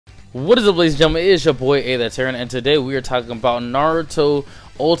What is up, ladies and gentlemen? It is your boy AyeThatsAaron, and today we are talking about Naruto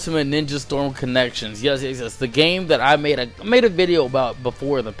Ultimate Ninja Storm Connections. Yes, the game that I made a video about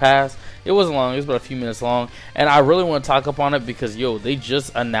before in the past. It wasn't long; it was about a few minutes long, and I really want to talk up on it because they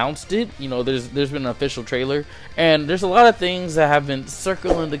just announced it. You know, there's been an official trailer, and there's a lot of things that have been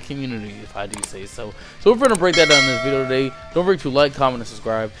circling the community, if I do say so. So we're gonna break that down in this video today. Don't forget to like, comment, and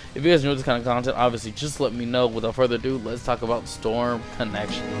subscribe. If you guys enjoy this kind of content, obviously just let me know. Without further ado, let's talk about Storm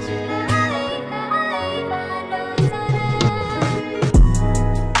Connections.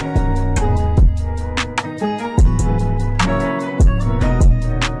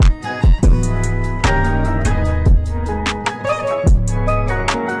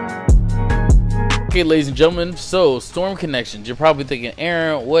 Okay, ladies and gentlemen, so Storm Connections. You're probably thinking,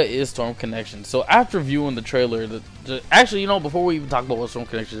 Aaron, what is Storm Connections? So after viewing the trailer, actually, before we even talk about what Storm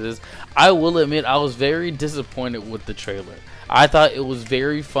Connections is, I will admit I was very disappointed with the trailer. I thought it was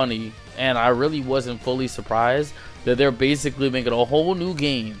very funny, and I really wasn't fully surprised that they're basically making a whole new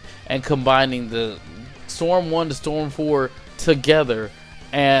game and combining the Storm 1 to Storm 4 together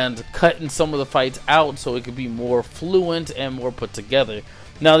and cutting some of the fights out so it could be more fluent and more put together.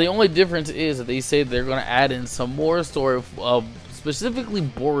 Now, the only difference is that they say they're going to add in some more story, specifically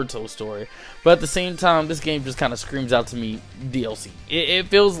Boruto story. But at the same time, this game just kind of screams out to me DLC. It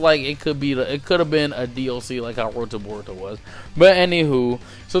feels like it could have been a DLC like how Boruto was. But anywho,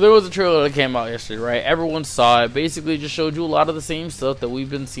 so there was a trailer that came out yesterday, right? Everyone saw it. Basically, just showed you a lot of the same stuff that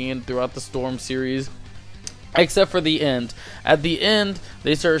we've been seeing throughout the Storm series. Except for the end. At the end,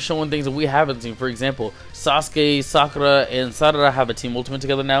 they started showing things that we haven't seen. For example, Sasuke, Sakura, and Sarada have a team ultimate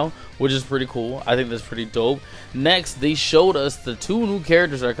together now, which is pretty cool. I think that's pretty dope. Next, they showed us the two new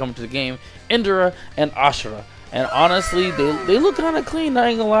characters that are coming to the game, Indra and Ashura. And honestly, they look kind of clean. I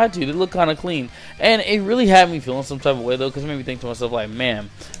ain't gonna lie to you, they look kind of clean. And it really had me feeling some type of way though, because it made me think to myself like, man,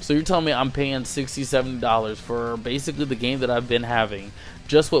 so you're telling me I'm paying $60, $70 for basically the game that I've been having,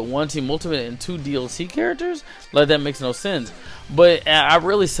 just with one team ultimate and two DLC characters? Like, that makes no sense. But I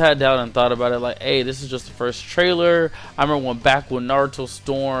really sat down and thought about it like, hey, this is just the first trailer. I remember back when Naruto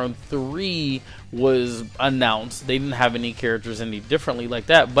Storm 3 was announced, they didn't have any characters any differently like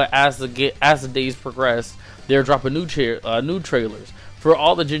that. But as the days progressed, they're dropping new trailers. For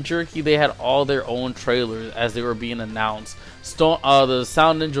all the Jinchuriki, they had all their own trailers as they were being announced. The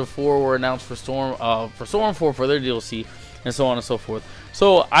Sound Ninja 4 were announced for Storm 4 for their DLC, and so on and so forth.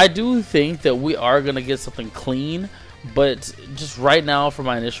 So I do think that we are going to get something clean, but just right now, for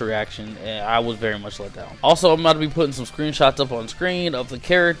my initial reaction, I was very much let down. Also, I'm about to be putting some screenshots up on screen of the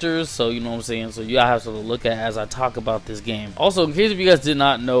characters, so you know what I'm saying, so you have something to look at as I talk about this game. Also, in case if you guys did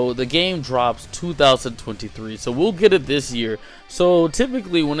not know, the game drops 2023, so we'll get it this year. So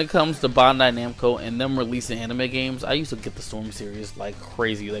typically when it comes to Bandai Namco and them releasing anime games, I used to get the Storm series like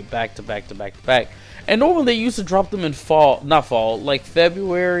crazy, like back to back to back to back. And normally they used to drop them in like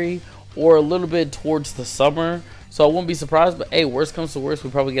February or a little bit towards the summer. So I wouldn't be surprised, but hey, worst comes to worst, we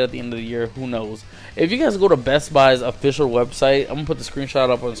probably get at the end of the year, who knows. If you guys go to Best Buy's official website, I'm going to put the screenshot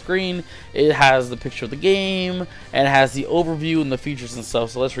up on screen. It has the picture of the game, and it has the overview and the features and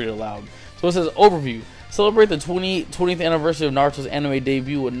stuff, so let's read it aloud. So it says, overview. Celebrate the 20th anniversary of Naruto's anime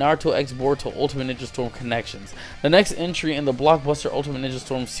debut with Naruto x Boruto Ultimate Ninja Storm Connections, the next entry in the blockbuster Ultimate Ninja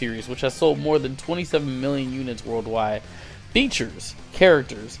Storm series, which has sold more than 27 million units worldwide. Features,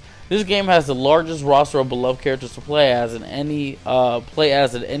 characters. This game has the largest roster of beloved characters to play as in any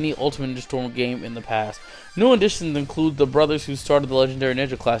Ultimate Ninja Storm game in the past. New additions include the brothers who started the legendary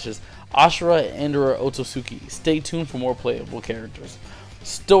ninja clashes, Ashura and Indra Otsutsuki. Stay tuned for more playable characters.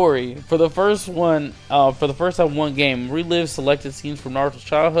 Story. For the first time one game, relive selected scenes from Naruto's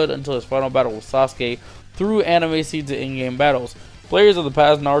childhood until his final battle with Sasuke through anime scenes to in-game battles. Players of the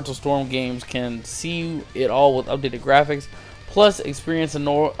past Naruto Storm games can see it all with updated graphics, plus experience a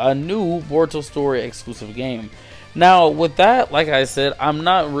new Boruto story exclusive game. Now with that, like I said, I'm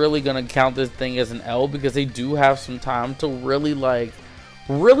not really going to count this thing as an L because they do have some time to really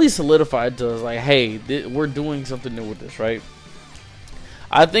solidify it to us like, hey, we're doing something new with this, right?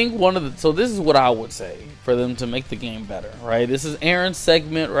 I think so this is what I would say for them to make the game better, right? This is Aaron's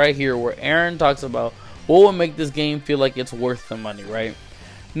segment right here where Aaron talks about what would make this game feel like it's worth the money, right?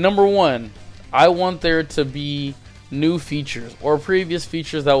 Number one, I want there to be new features or previous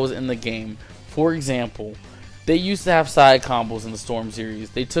features that was in the game. For example, they used to have side combos in the Storm series.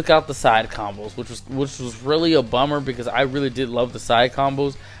 They took out the side combos, which was really a bummer because I really did love the side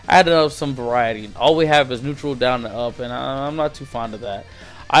combos. Added up some variety. All we have is neutral, down, and up, and I'm not too fond of that.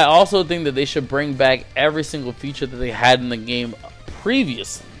 I also think that they should bring back every single feature that they had in the game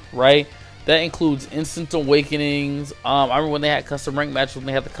previously, right? That includes instant awakenings. I remember when they had custom rank matches, when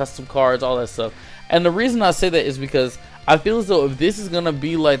they had the custom cards, all that stuff. And the reason I say that is because I feel as though if this is gonna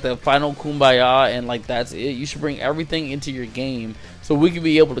be like the final kumbaya and like that's it, you should bring everything into your game so we can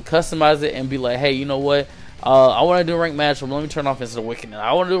be able to customize it and be like, hey, you know what? I want to do a rank match, but let me turn off instant awakening.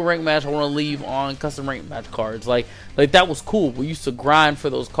 I want to do a rank match, I want to leave on custom rank match cards. Like that was cool. We used to grind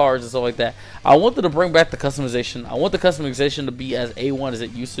for those cards and stuff like that. I wanted to bring back the customization. I want the customization to be as A1 as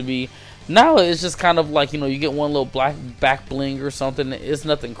it used to be. Now it's just kind of like, you know, you get one little black back bling or something. It's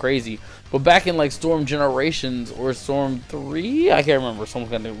nothing crazy. But back in like Storm Generations or Storm 3, I can't remember.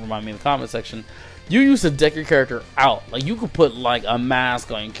 Someone's gonna remind me in the comment section. You used to deck your character out. Like you could put like a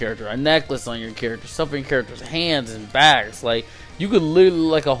mask on your character, a necklace on your character, stuff in your character's hands and backs. Like you could literally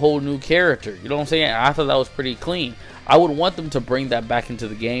like a whole new character. You know what I'm saying? I thought that was pretty clean. I would want them to bring that back into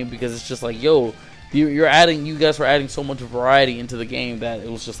the game because it's just like, yo, you guys were adding so much variety into the game that it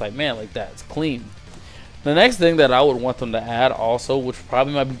was just like, man, like that's clean. The next thing that I would want them to add also, which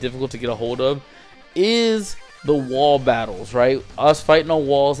probably might be difficult to get a hold of, is the wall battles, right? Us fighting on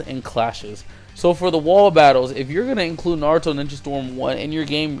walls and clashes. So for the wall battles, if you're going to include Naruto Ninja Storm 1 in your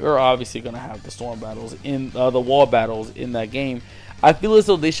game, you're obviously going to have the storm battles in the wall battles in that game. I feel as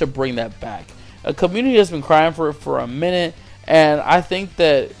though they should bring that back. A community has been crying for it for a minute, and I think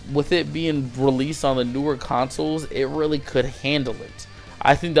that with it being released on the newer consoles, it really could handle it.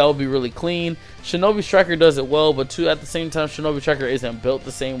 I think that would be really clean. Shinobi Striker does it well, but at the same time, Shinobi Striker isn't built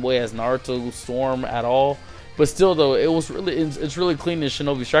the same way as Naruto Storm at all. But still, though, it's really clean in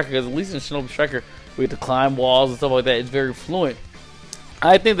Shinobi Striker, because at least in Shinobi Striker, we have to climb walls and stuff like that. It's very fluent.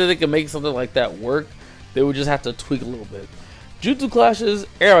 I think that they can make something like that work. They would just have to tweak a little bit. Jutsu clashes,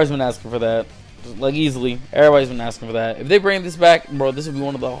 everybody's been asking for that. Like easily, everybody's been asking for that. If they bring this back, bro, this would be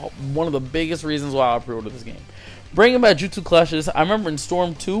one of the biggest reasons why I pre-order this game. Bringing back Jutsu clashes. I remember in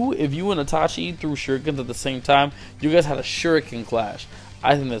Storm 2, if you and Itachi threw shurikens at the same time, you guys had a shuriken clash.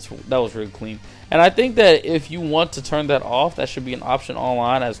 I think that was really clean. And I think that if you want to turn that off, that should be an option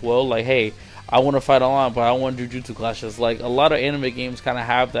online as well. Like, hey, I want to fight online, but I want to do Jutsu clashes. Like, a lot of anime games kind of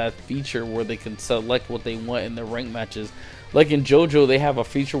have that feature where they can select what they want in their rank matches. Like in JoJo, they have a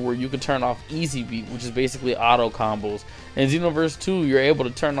feature where you can turn off Easy Beat, which is basically auto combos. In Xenoverse 2, you're able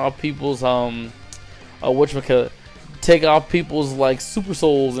to turn off people's take off people's like super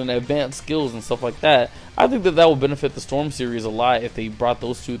souls and advanced skills and stuff like that. I think that would benefit the Storm series a lot if they brought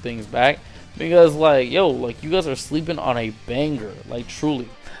those two things back, because like, yo, like you guys are sleeping on a banger, like truly.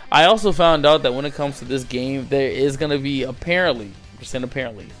 I also found out that when it comes to this game, there is gonna be there's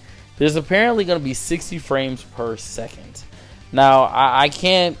apparently gonna be 60 frames per second. Now I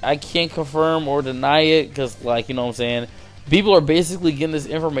can't confirm or deny it, because like, you know what I'm saying, people are basically getting this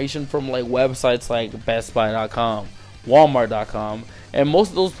information from like websites like BestBuy.com, Walmart.com, and most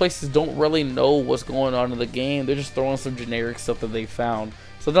of those places don't really know what's going on in the game. They're just throwing some generic stuff that they found.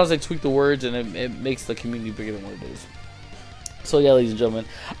 Sometimes they tweak the words and it makes the community bigger than what it is. So yeah, ladies and gentlemen,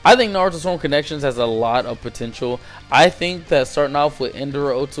 I think Naruto Storm Connections has a lot of potential. I think that starting off with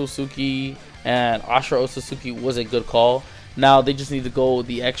Indra Otsutsuki and Ashura Otsutsuki was a good call. Now they just need to go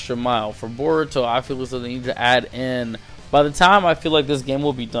the extra mile. For Boruto, I feel as though they need to add in, by the time I feel like this game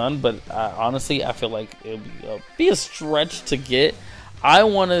will be done, but honestly, I feel like it'll be a stretch to get. I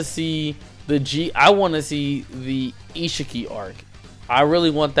want to see the Ishiki arc. I really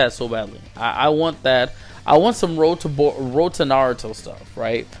want that so badly. I want that. I want some road to Naruto stuff,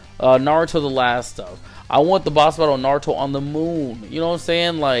 right? Naruto the Last stuff. I want the boss battle Naruto on the moon. You know what I'm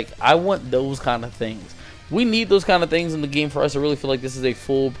saying? Like, I want those kind of things. We need those kind of things in the game for us to really feel like this is a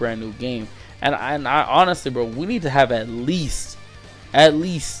full brand new game. And I honestly, bro, we need to have at least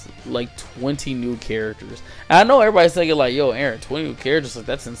like 20 new characters. And I know everybody's thinking like, yo, Aaron, 20 new characters, like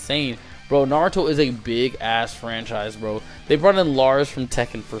that's insane. Bro, Naruto is a big ass franchise, bro. They brought in Lars from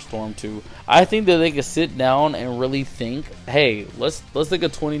Tekken for Storm 2. I think that they could sit down and really think, hey, let's think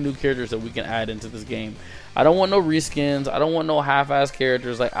of 20 new characters that we can add into this game. I don't want no reskins. I don't want no half-ass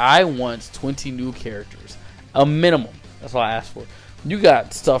characters. Like, I want 20 new characters, a minimum. That's what I asked for. You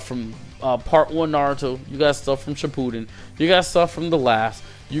got stuff from Part 1 Naruto. You got stuff from Shippuden. You got stuff from The Last.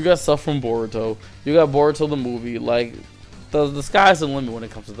 You got stuff from Boruto. You got Boruto the movie. Like, the sky's the limit when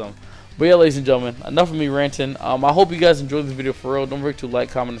it comes to them. But yeah, ladies and gentlemen, enough of me ranting. I hope you guys enjoyed this video for real. Don't forget to like,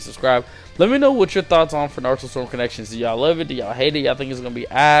 comment, and subscribe. Let me know what your thoughts on for Naruto Storm Connections. Do y'all love it? Do y'all hate it? Y'all think it's going to be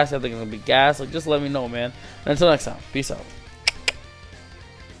ass? Y'all think it's going to be gas? Like, just let me know, man. And until next time, peace out.